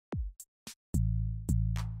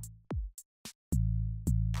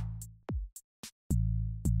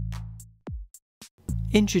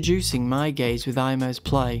Introducing myGaze with iMouse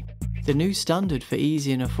Play, the new standard for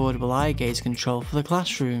easy and affordable eye gaze control for the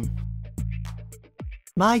classroom.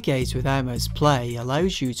 myGaze with iMouse Play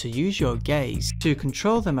allows you to use your gaze to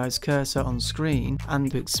control the mouse cursor on screen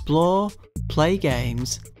and to explore, play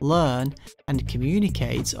games, learn and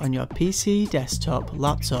communicate on your PC, desktop,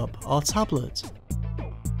 laptop or tablet.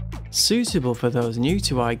 Suitable for those new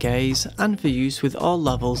to eye gaze and for use with all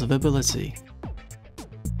levels of ability.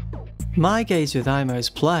 myGaze with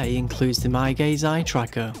iMouse Play includes the myGaze eye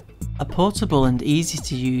tracker, a portable and easy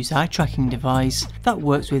to use eye tracking device that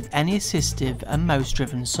works with any assistive and mouse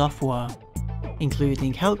driven software,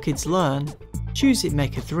 including Help Kids Learn, Choose It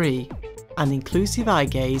Maker 3 and Inclusive Eye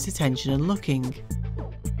Gaze Attention and Looking.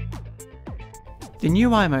 The new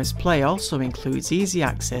iMouse Play also includes easy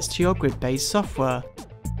access to your grid-based software,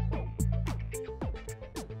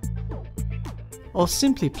 or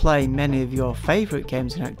simply play many of your favourite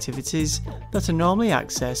games and activities that are normally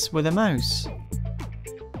accessed with a mouse.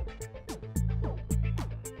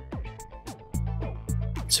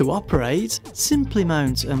 To operate, simply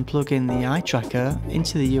mount and plug in the eye tracker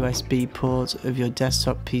into the USB port of your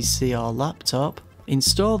desktop PC or laptop,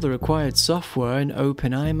 install the required software and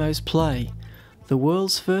open iMouse Play, the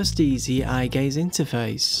world's first easy eye gaze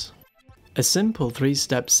interface. A simple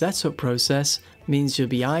 3-step setup process means you'll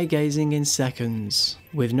be eye gazing in seconds,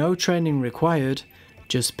 with no training required,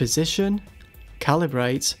 just position,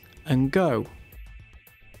 calibrate and go.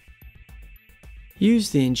 Use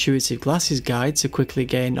the intuitive glasses guide to quickly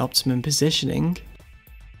gain optimum positioning.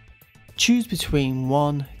 Choose between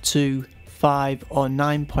 1, 2, 5 or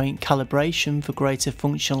 9-point calibration for greater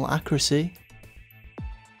functional accuracy.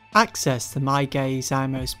 Access the myGaze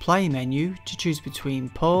iMouse Play menu to choose between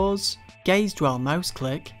pause, gaze dwell mouse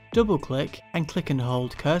click, double click and click and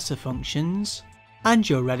hold cursor functions, and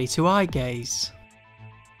you're ready to eye gaze.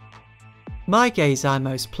 myGaze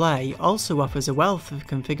iMouse Play also offers a wealth of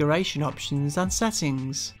configuration options and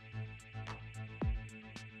settings.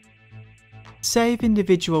 Save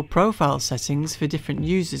individual profile settings for different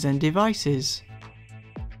users and devices.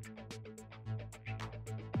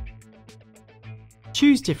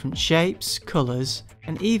 Choose different shapes, colours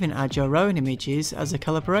and even add your own images as a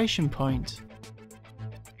calibration point.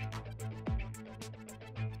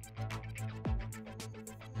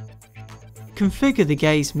 Configure the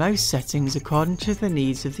gaze mouse settings according to the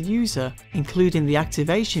needs of the user, including the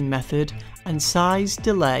activation method and size,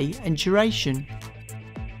 delay and duration.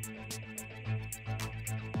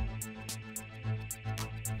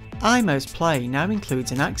 iMouse Play now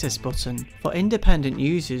includes an access button for independent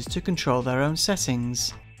users to control their own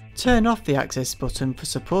settings. Turn off the access button for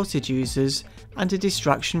supported users and a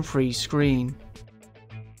distraction-free screen.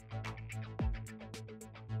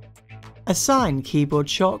 Assign keyboard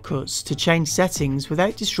shortcuts to change settings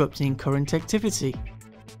without disrupting current activity.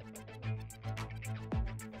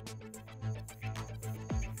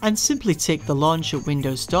 And simply tick the Launch at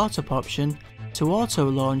Windows Startup option to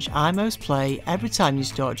auto-launch iMouse Play every time you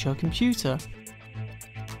start your computer.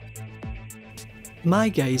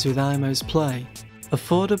 myGaze with iMouse Play.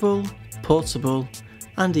 Affordable, portable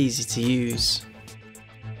and easy to use.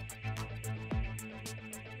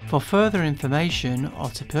 For further information or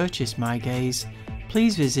to purchase myGaze,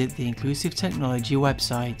 please visit the Inclusive Technology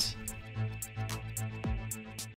website.